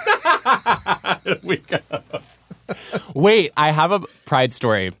 We go. Wait, I have a Pride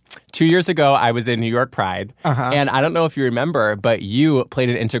story. 2 years ago, I was in New York Pride, and I don't know if you remember, but you played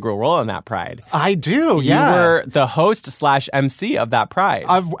an integral role in that Pride. I do, yeah. You were the host/MC of that Pride.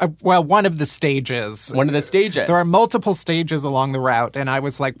 Well, one of the stages. One of the stages. There are multiple stages along the route, and I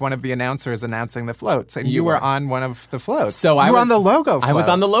was like one of the announcers announcing the floats, and you were on one of the floats. So you were on the logo float. I was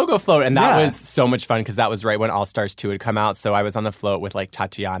on the logo float, and that was so much fun because that was right when All Stars 2 had come out, so I was on the float with like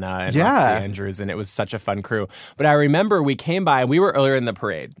Tatiana and Roxy Andrews, and it was such a fun crew. But I remember we came by, and we were earlier in the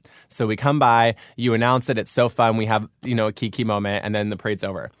parade. So we come by, you announce it, it's so fun, we have, a key moment, and then the parade's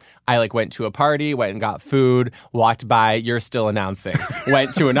over. I went to a party, went and got food, walked by, you're still announcing.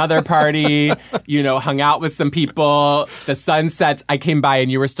 Went to another party, hung out with some people, the sun sets, I came by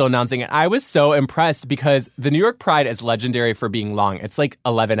and you were still announcing it. I was so impressed because the New York Pride is legendary for being long. It's like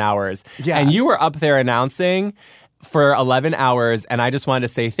 11 hours. Yeah. And you were up there announcing for 11 hours, and I just wanted to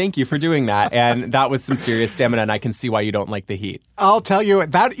say thank you for doing that. And that was some serious stamina, and I can see why you don't like the heat. I'll tell you,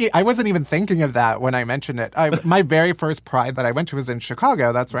 that I wasn't even thinking of that when I mentioned it. My very first Pride that I went to was in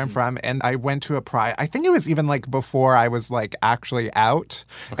Chicago. That's where I'm from. And I went to a Pride. I think it was even like before I was like actually out.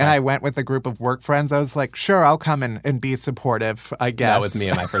 Okay. And I went with a group of work friends. I was like, sure, I'll come and be supportive, I guess. That was me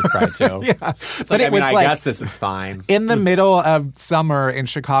in my first Pride, too. Yeah. It's like, I guess this is fine. In the middle of summer in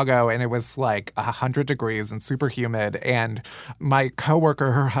Chicago, and it was like 100 degrees and super humid. And my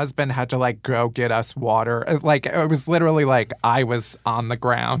coworker, her husband, had to like go get us water. Like it was literally like I was on the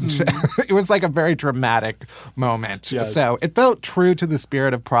ground. It was like a very dramatic moment. Yes. So it felt true to the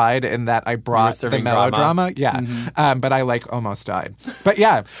spirit of Pride in that I brought the melodrama. Yeah. But I like almost died. But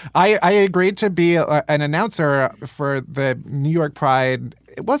yeah, I agreed to be an announcer for the New York Pride.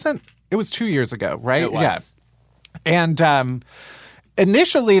 It was 2 years ago, right? It was. Yeah. And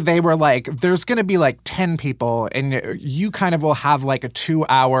initially, they were like, there's going to be like 10 people, and you kind of will have like a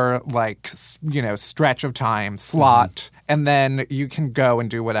 2-hour, stretch of time slot. And then you can go and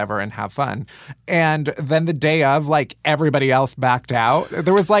do whatever and have fun. And then the day of, like, everybody else backed out.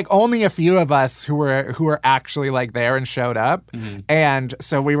 There was, like, only a few of us who were actually, like, there and showed up. And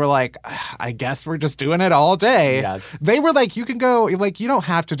so we were like, I guess we're just doing it all day. Yes. They were like, you can go, like, you don't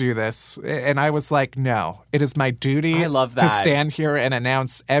have to do this. And I was like, no, it is my duty I love that. to stand here and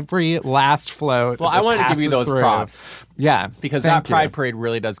announce every last float. Well, I wanted to give you those props. Yeah. Because that Pride Parade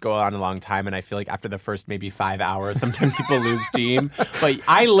really does go on a long time. And I feel like after the first maybe 5 hours, sometimes people lose steam. But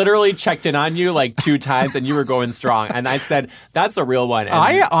I literally checked in on you like 2 times and you were going strong. And I said, that's a real one. And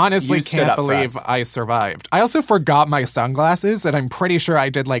I honestly can't believe I survived. I also forgot my sunglasses, and I'm pretty sure I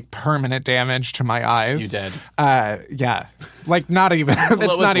did like permanent damage to my eyes. You did. Yeah. Like not even,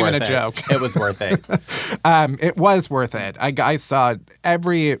 it's not even a joke. It was worth it. It was worth it. I saw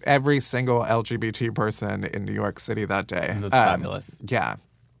every single LGBT person in New York City that day. That's fabulous. Yeah.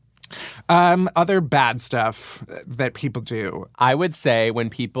 Other bad stuff that people do. I would say when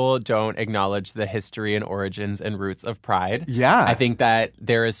people don't acknowledge the history and origins and roots of Pride. Yeah. I think that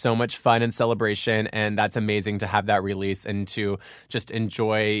there is so much fun and celebration, and that's amazing to have that release and to just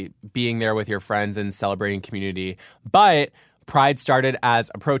enjoy being there with your friends and celebrating community. But Pride started as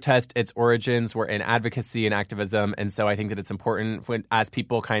a protest. Its origins were in advocacy and activism. And so I think that it's important as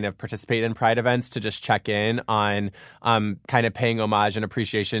people kind of participate in Pride events to just check in on kind of paying homage and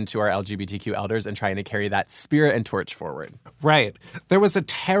appreciation to our LGBTQ elders and trying to carry that spirit and torch forward. Right. There was a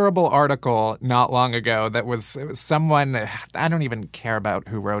terrible article not long ago that it was someone, I don't even care about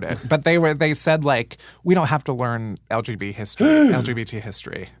who wrote it, but they said, like, we don't have to learn LGBT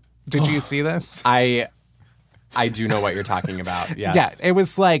history. Did you see this? I do know what you're talking about. Yes. Yeah, it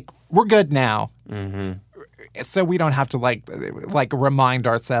was like, we're good now. Mm-hmm. So we don't have to like remind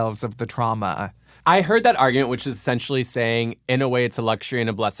ourselves of the trauma. I heard that argument, which is essentially saying, in a way, it's a luxury and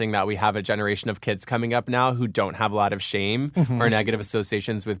a blessing that we have a generation of kids coming up now who don't have a lot of shame or negative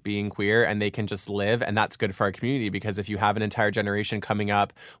associations with being queer, and they can just live, and that's good for our community, because if you have an entire generation coming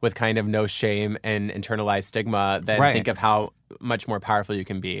up with kind of no shame and internalized stigma, then think of how much more powerful you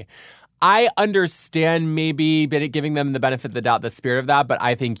can be. I understand maybe giving them the benefit of the doubt, the spirit of that, but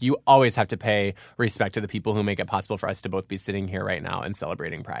I think you always have to pay respect to the people who make it possible for us to both be sitting here right now and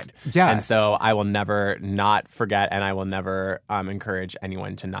celebrating Pride. Yeah. And so I will never not forget, and I will never encourage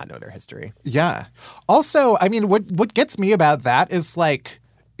anyone to not know their history. Yeah. Also, I mean, what gets me about that is like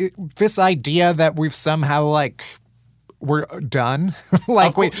this idea that we've somehow like we're done.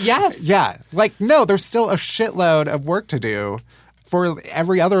 Like yes. Yeah. Like, no, there's still a shitload of work to do. For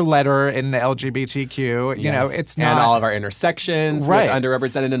every other letter in LGBTQ, you know, it's not... And all of our intersections with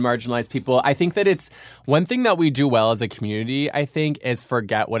underrepresented and marginalized people. I think that it's one thing that we do well as a community, I think, is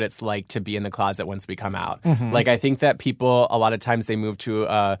forget what it's like to be in the closet once we come out. Mm-hmm. Like, I think that people, a lot of times they move to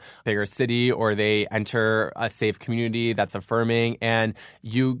a bigger city or they enter a safe community that's affirming, and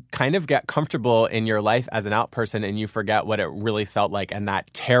you kind of get comfortable in your life as an out person and you forget what it really felt like and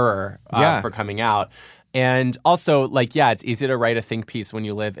that terror for coming out. And also, like, yeah, it's easy to write a think piece when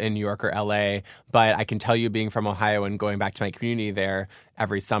you live in New York or LA, but I can tell you, being from Ohio and going back to my community there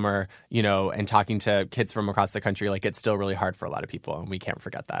every summer, you know, and talking to kids from across the country, like, it's still really hard for a lot of people, and we can't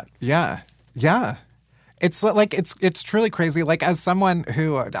forget that. Yeah. Yeah. It's like it's truly crazy. Like, as someone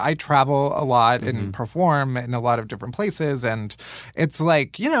who I travel a lot and perform in a lot of different places, and it's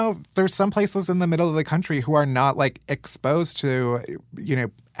like, you know, there's some places in the middle of the country who are not like exposed to, you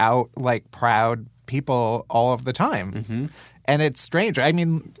know, out like proud people all of the time. Mm-hmm. And it's strange. I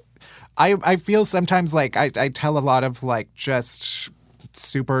mean, I feel sometimes like I tell a lot of like just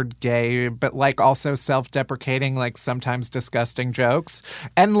super gay, but like also self-deprecating, like sometimes disgusting jokes.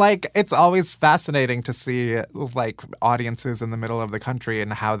 And like it's always fascinating to see like audiences in the middle of the country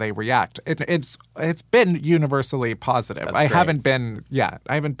and how they react. It's been universally positive. I haven't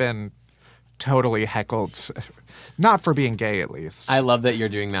been totally heckled. Not for being gay, at least. I love that you're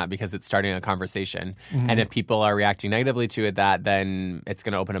doing that because it's starting a conversation. Mm-hmm. And if people are reacting negatively to it, then it's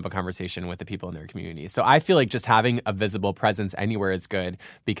going to open up a conversation with the people in their community. So I feel like just having a visible presence anywhere is good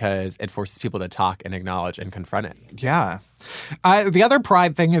because it forces people to talk and acknowledge and confront it. Yeah. The other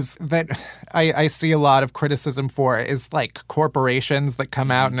pride thing is that I see a lot of criticism for is like corporations that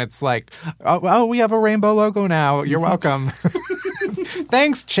come out and it's like, oh, we have a rainbow logo now. You're welcome.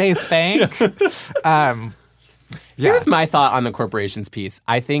 Thanks, Chase Bank. Here's my thought on the corporations piece.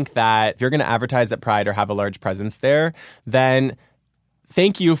 I think that if you're going to advertise at Pride or have a large presence there, then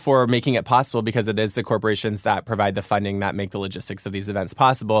thank you for making it possible, because it is the corporations that provide the funding that make the logistics of these events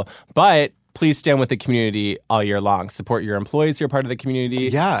possible. But please stand with the community all year long. Support your employees who are part of the community.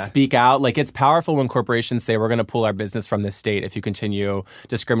 Yeah. Speak out. Like, it's powerful when corporations say, we're going to pull our business from this state if you continue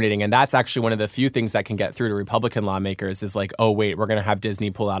discriminating. And that's actually one of the few things that can get through to Republican lawmakers is like, oh, wait, we're going to have Disney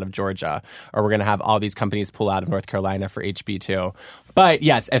pull out of Georgia, or we're going to have all these companies pull out of North Carolina for HB2. But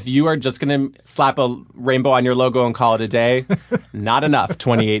yes, if you are just going to slap a rainbow on your logo and call it a day, not enough,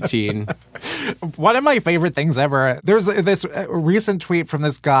 2018. One of my favorite things ever, there's this recent tweet from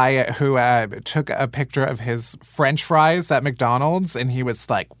this guy who took a picture of his French fries at McDonald's, and he was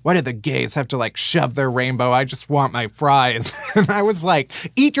like, why do the gays have to like shove their rainbow? I just want my fries. And I was like,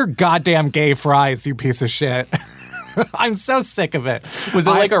 eat your goddamn gay fries, you piece of shit. I'm so sick of it. Was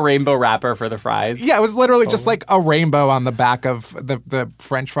it like a rainbow wrapper for the fries? Yeah, it was literally just like a rainbow on the back of the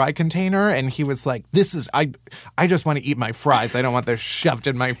French fry container. And he was like, I just want to eat my fries. I don't want this shoved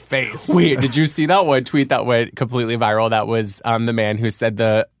in my face. Wait, did you see that one tweet that went completely viral? That was the man who said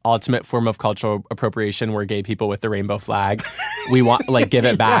the ultimate form of cultural appropriation were gay people with the rainbow flag. We want, like, give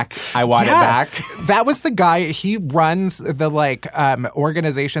it back. I want it back. That was the guy. He runs the like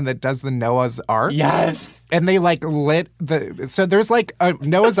organization that does the Noah's Ark. Yes. And they like so there's like a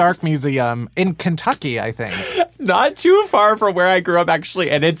Noah's Ark museum in Kentucky, I think. Not too far from where I grew up, actually.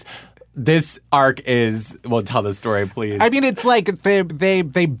 And it's This arc is, well, tell the story, please. I mean, it's like they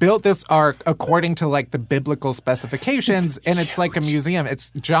built this ark according to like the biblical specifications, and it's like a museum.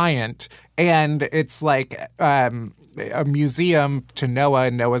 It's giant, and it's like a museum to Noah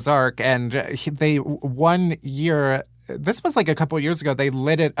and Noah's Ark. And they 1 year. This was like a couple of years ago. They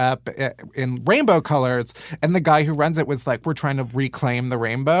lit it up in rainbow colors, and the guy who runs it was like, "We're trying to reclaim the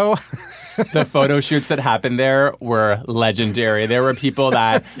rainbow." The photo shoots that happened there were legendary. There were people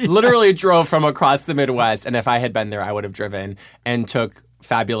that literally drove from across the Midwest, and if I had been there, I would have driven and took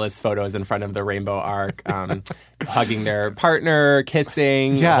fabulous photos in front of the Rainbow Ark, hugging their partner,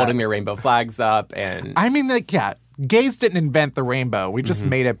 kissing, holding their rainbow flags up, and I mean, like, yeah. Gays didn't invent the rainbow. We just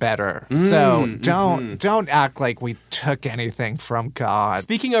made it better. So don't act like we took anything from God.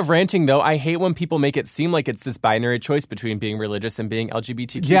 Speaking of ranting, though, I hate when people make it seem like it's this binary choice between being religious and being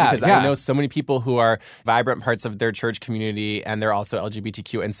LGBTQ. Because I know so many people who are vibrant parts of their church community and they're also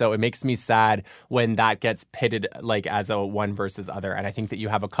LGBTQ. And so it makes me sad when that gets pitted like as a one versus other. And I think that you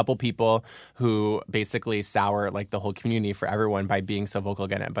have a couple people who basically sour like the whole community for everyone by being so vocal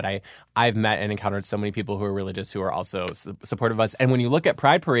against it. But I've met and encountered so many people who are religious who are also supportive of us. And when you look at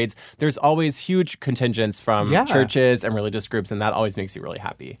pride parades, there's always huge contingents from churches and religious groups, and that always makes you really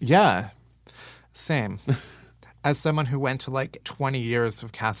happy. Yeah. Same. As someone who went to like 20 years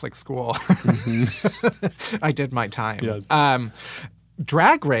of Catholic school, I did my time. Yes.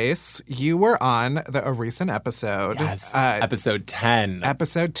 Drag Race, you were on a recent episode. Yes, episode 10.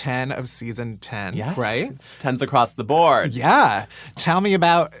 Episode 10 of season 10, yes. Right? 10's across the board. Yeah. Tell me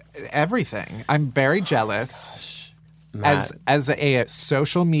about everything. I'm very jealous. Matt. As a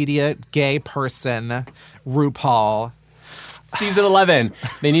social media gay person, RuPaul. Season 11.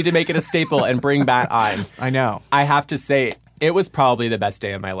 They need to make it a staple and bring Matt on. I know. I have to say, it was probably the best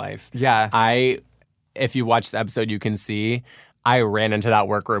day of my life. Yeah. If you watch the episode, you can see I ran into that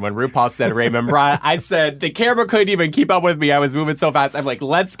workroom when RuPaul said Raymond Braun. I said, the camera couldn't even keep up with me. I was moving so fast. I'm like,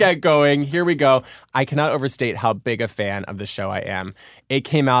 let's get going. Here we go. I cannot overstate how big a fan of the show I am. It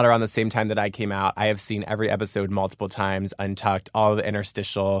came out around the same time that I came out. I have seen every episode multiple times, Untucked, all of the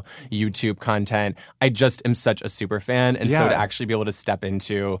interstitial YouTube content. I just am such a super fan. And so to actually be able to step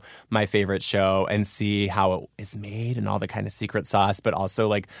into my favorite show and see how it is made and all the kind of secret sauce, but also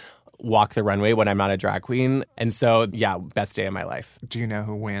like walk the runway when I'm not a drag queen. And so, yeah, best day of my life. Do you know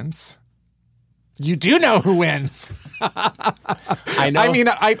who wins? You do know who wins. I know. I mean,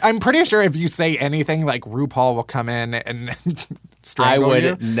 I'm pretty sure if you say anything, like RuPaul will come in and strangle you.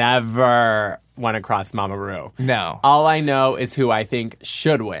 I would never want to cross Mama Ru. No. All I know is who I think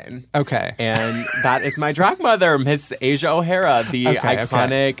should win. Okay. And that is my drag mother, Miss Asia O'Hara, the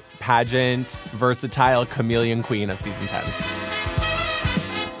iconic, pageant, versatile chameleon queen of season 10.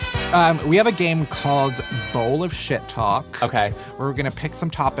 We have a game called Bowl of Shit Talk. Okay. We're going to pick some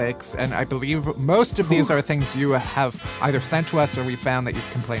topics, and I believe most of these are things you have either sent to us or we found that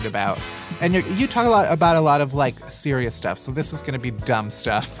you've complained about. And you talk about a lot of, like, serious stuff, so this is going to be dumb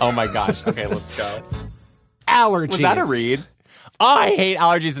stuff. Oh, my gosh. Okay, let's go. Allergies. Was that a read? Oh, I hate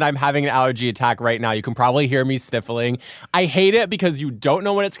allergies, and I'm having an allergy attack right now. You can probably hear me sniffling. I hate it because you don't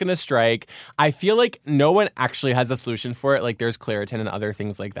know when it's going to strike. I feel like no one actually has a solution for it. Like, there's Claritin and other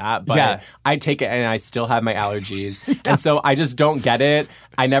things like that. But I take it, and I still have my allergies. And so I just don't get it.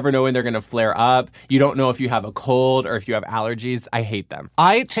 I never know when they're going to flare up. You don't know if you have a cold or if you have allergies. I hate them.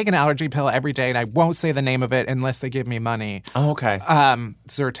 I take an allergy pill every day, and I won't say the name of it unless they give me money. Oh, okay.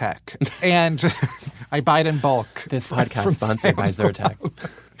 Zyrtec. And I buy it in bulk. This podcast is sponsored by Zyrtec.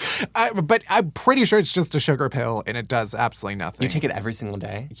 But I'm pretty sure it's just a sugar pill, and it does absolutely nothing. You take it every single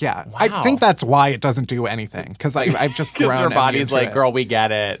day? Yeah. Wow. I think that's why it doesn't do anything, because I've just grown. Because your body's like, girl, we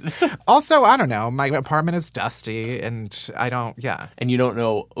get it. Also, I don't know. My apartment is dusty, and I don't, And you don't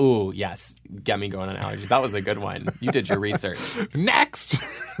know, ooh, yes, get me going on allergies. That was a good one. You did your research. Next,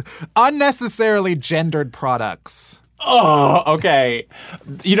 unnecessarily gendered products. Oh, okay.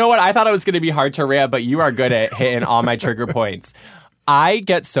 You know what? I thought it was going to be hard to rant, but you are good at hitting all my trigger points. I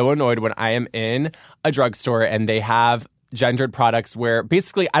get so annoyed when I am in a drugstore and they have gendered products where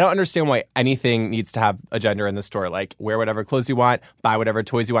basically I don't understand why anything needs to have a gender in the store. Like, wear whatever clothes you want, buy whatever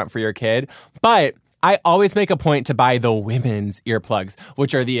toys you want for your kid. But I always make a point to buy the women's earplugs,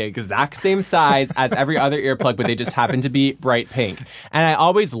 which are the exact same size as every other earplug, but they just happen to be bright pink. And I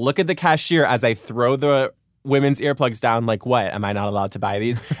always look at the cashier as I throw the women's earplugs down, like, what? Am I not allowed to buy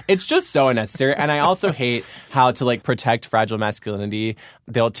these? It's just so unnecessary. And I also hate how, to like protect fragile masculinity,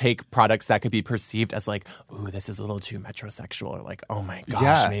 they'll take products that could be perceived as like, ooh, this is a little too metrosexual, or like, oh my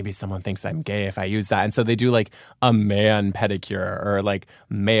gosh, maybe someone thinks I'm gay if I use that. And so they do like a man pedicure or like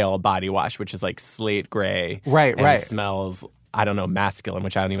male body wash, which is like slate gray. Right. Smells I don't know, masculine,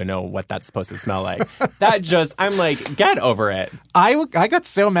 which I don't even know what that's supposed to smell like. That just, I'm like, get over it. I got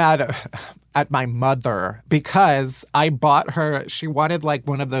so mad at my mother because I bought her, she wanted like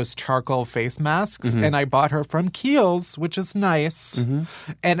one of those charcoal face masks, and I bought her from Kiehl's, which is nice.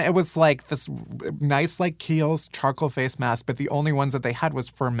 And it was like this nice like Kiehl's charcoal face mask, but the only ones that they had was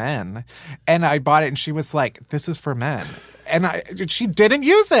for men. And I bought it and she was like, this is for men. And she didn't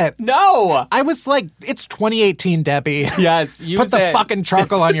use it. No. I was like, it's 2018, Debbie. Yes, use Put the it. fucking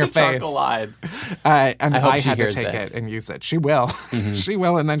charcoal on your The face. charcoal on. And hope I she had to hears take this. it and use it. She will. She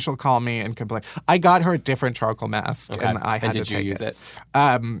will, and then she'll call me and complain. I got her a different charcoal mask, Okay. and I had did to you take use it?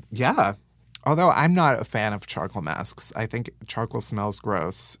 Yeah. Although I'm not a fan of charcoal masks. I think charcoal smells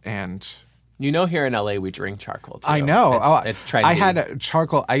gross, and... You know, here in LA, we drink charcoal, too. I know. It's trendy. I had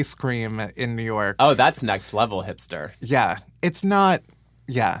charcoal ice cream in New York. Oh, that's next level hipster. Yeah. It's not...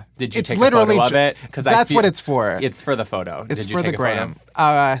 Yeah. Did you it's take literally a photo of it? Because that's what it's for. It's for the photo. It's Did you for take the a photo?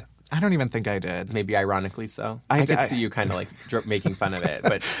 gram. I don't even think I did. Maybe ironically so. I could see you kind of like making fun of it,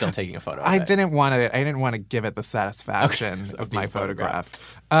 but still taking a photo of it. I didn't want to give it the satisfaction of my photograph.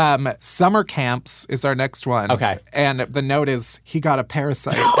 Summer camps is our next one. Okay. And the note is, he got a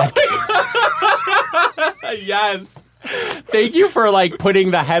parasite. Yes. Thank you for like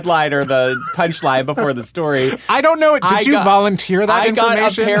putting the headline or the punchline before the story. I don't know. Did you volunteer that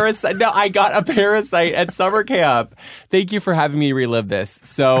information? I got a parasite at summer camp. Thank you for having me relive this.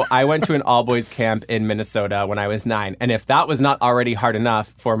 So I went to an all-boys camp in Minnesota when I was 9. And if that was not already hard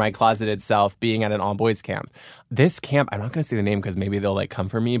enough for my closeted self being at an all-boys camp, this camp, I'm not going to say the name because maybe they'll like come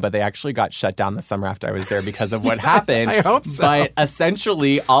for me, but they actually got shut down the summer after I was there because of what happened. I hope so. But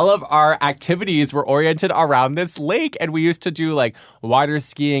essentially, all of our activities were oriented around this lake. And we used to do like water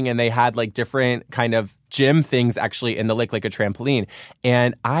skiing, and they had like different kind of gym things actually in the lake, like a trampoline.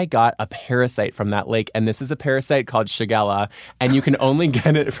 And I got a parasite from that lake. And this is a parasite called Shigella. And you can only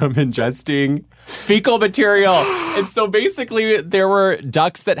get it from ingesting fecal material. And so basically there were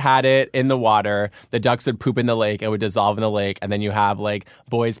ducks that had it in the water. The ducks would poop in the lake. It would dissolve in the lake. And then you have like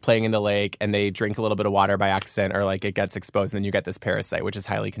boys playing in the lake and they drink a little bit of water by accident, or like it gets exposed and then you get this parasite, which is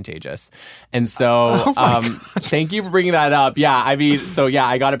highly contagious. And so thank you for bringing that up. Yeah, I mean, so yeah,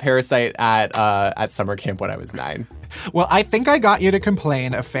 I got a parasite at summer camp when I was 9. Well, I think I got you to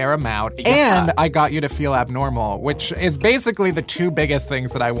complain a fair amount, and I got you to feel abnormal, which is basically the two biggest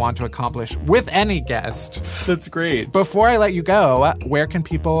things that I want to accomplish with any guest. That's great. Before I let you go, where can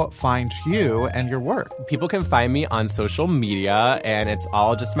people find you and your work? People can find me on social media, and it's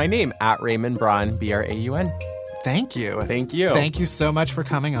all just my name, at Raymond Braun, Braun. Thank you. Thank you. Thank you so much for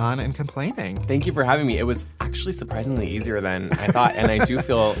coming on and complaining. Thank you for having me. It was actually surprisingly easier than I thought, and I do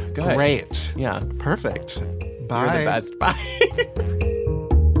feel good. Great. Yeah. Perfect. Bye. You're the best. Bye.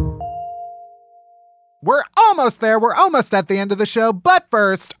 We're almost there. We're almost at the end of the show. But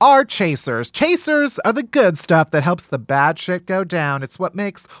first, our chasers. Chasers are the good stuff that helps the bad shit go down. It's what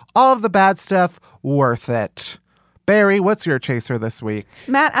makes all of the bad stuff worth it. Barry, what's your chaser this week?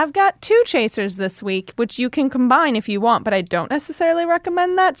 Matt, I've got 2 chasers this week, which you can combine if you want, but I don't necessarily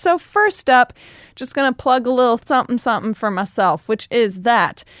recommend that. So first up, just going to plug a little something for myself, which is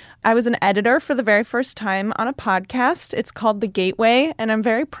that I was an editor for the very first time on a podcast. It's called The Gateway, and I'm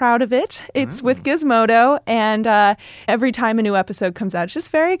very proud of it. It's with Gizmodo, and every time a new episode comes out, it's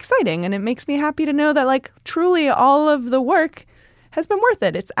just very exciting, and it makes me happy to know that, like, truly all of the work has been worth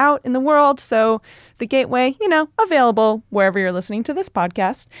it. It's out in the world, so The Gateway, available wherever you're listening to this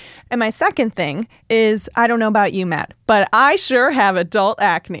podcast. And my second thing is, I don't know about you, Matt, but I sure have adult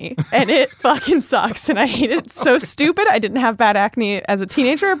acne, and it fucking sucks, and I hate it. It's so stupid. I didn't have bad acne as a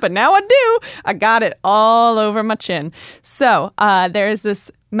teenager, but now I do. I got it all over my chin. So there's this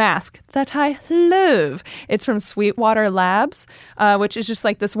mask that I love. It's from Sweetwater Labs, which is just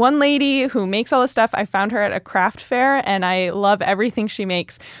like this one lady who makes all this stuff. I found her at a craft fair, and I love everything she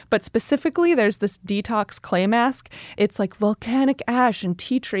makes. But specifically, there's this detox clay mask. It's like volcanic ash and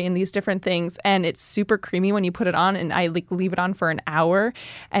tea tree and these different things, and it's super creamy when you put it on. And I leave it on for an hour,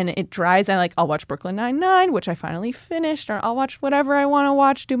 and it dries. And I'll watch Brooklyn Nine-Nine, which I finally finished, or I'll watch whatever I want to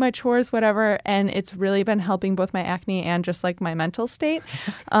watch, do my chores, whatever. And it's really been helping both my acne and just like my mental state.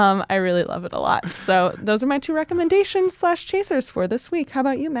 I really love it a lot. So those are my 2 recommendations / chasers for this week. How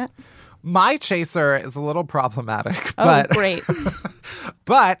about you, Matt? My chaser is a little problematic. Oh, great.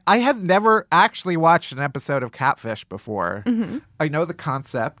 But I had never actually watched an episode of Catfish before. Mm-hmm. I know the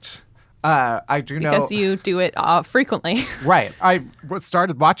concept. I do know. Because you do it frequently. Right. I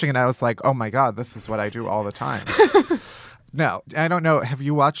started watching it and I was like, oh my God, this is what I do all the time. No, I don't know. Have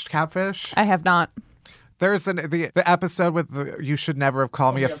you watched Catfish? I have not. There's the episode with You Should Never Have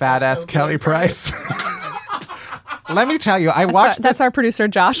Called Me a Fat Ass Kelly Price. Let me tell you, I watched That's this. our producer,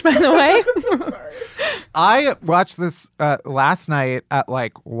 Josh, by the way. I watched this last night at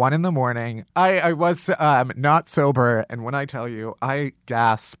like 1 a.m. I was not sober, and when I tell you, I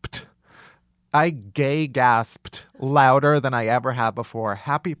gasped. I gay gasped louder than I ever have before.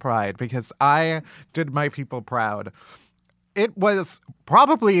 Happy Pride, because I did my people proud. It was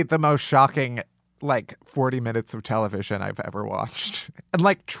probably the most shocking, 40 minutes of television I've ever watched.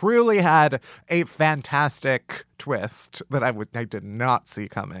 And truly had a fantastic twist that I did not see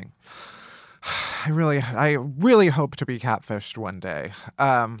coming. I really hope to be catfished one day.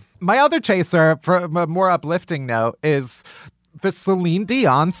 My other chaser, for a more uplifting note, is the Celine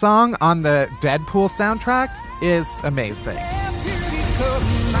Dion song on the Deadpool soundtrack is amazing.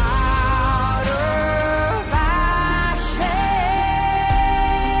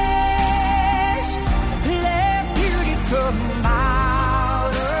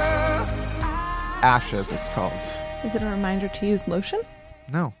 Ashes, it's called. Is it a reminder to use lotion?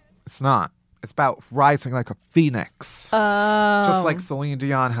 No, it's not. It's about rising like a phoenix. Oh. Just like Celine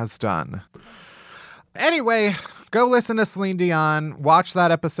Dion has done. Anyway, go listen to Celine Dion, watch that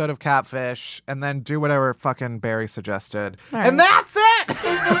episode of Catfish, and then do whatever fucking Barry suggested. Right. And that's it!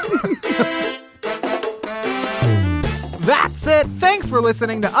 That's it. Thanks for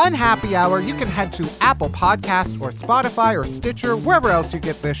listening to Unhappy Hour. You can head to Apple Podcasts or Spotify or Stitcher, wherever else you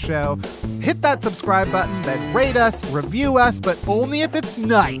get this show. Hit that subscribe button, then rate us, review us, but only if it's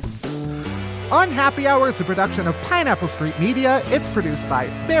nice. Unhappy Hour is a production of Pineapple Street Media. It's produced by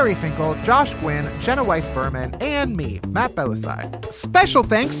Barry Finkel, Josh Gwynn, Jenna Weiss-Berman, and me, Matt Belisai. Special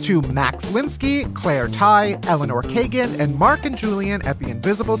thanks to Max Linsky, Claire Ty, Eleanor Kagan, and Mark and Julian at the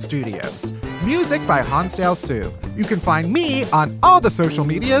Invisible Studios. Music by Hansdale Sue. You can find me on all the social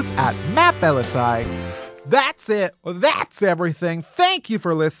medias at Matt Belisai. That's it. That's everything. Thank you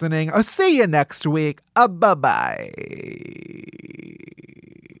for listening. I'll see you next week. Bye-bye.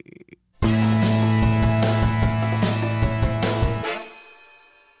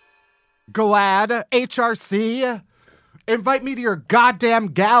 Glad, HRC, invite me to your goddamn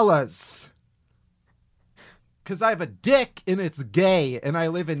galas. Because I have a dick and it's gay and I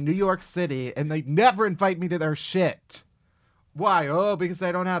live in New York City and they never invite me to their shit. Why? Oh, because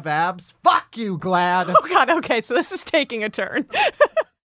I don't have abs? Fuck you, Glad. Oh, God. Okay, so this is taking a turn.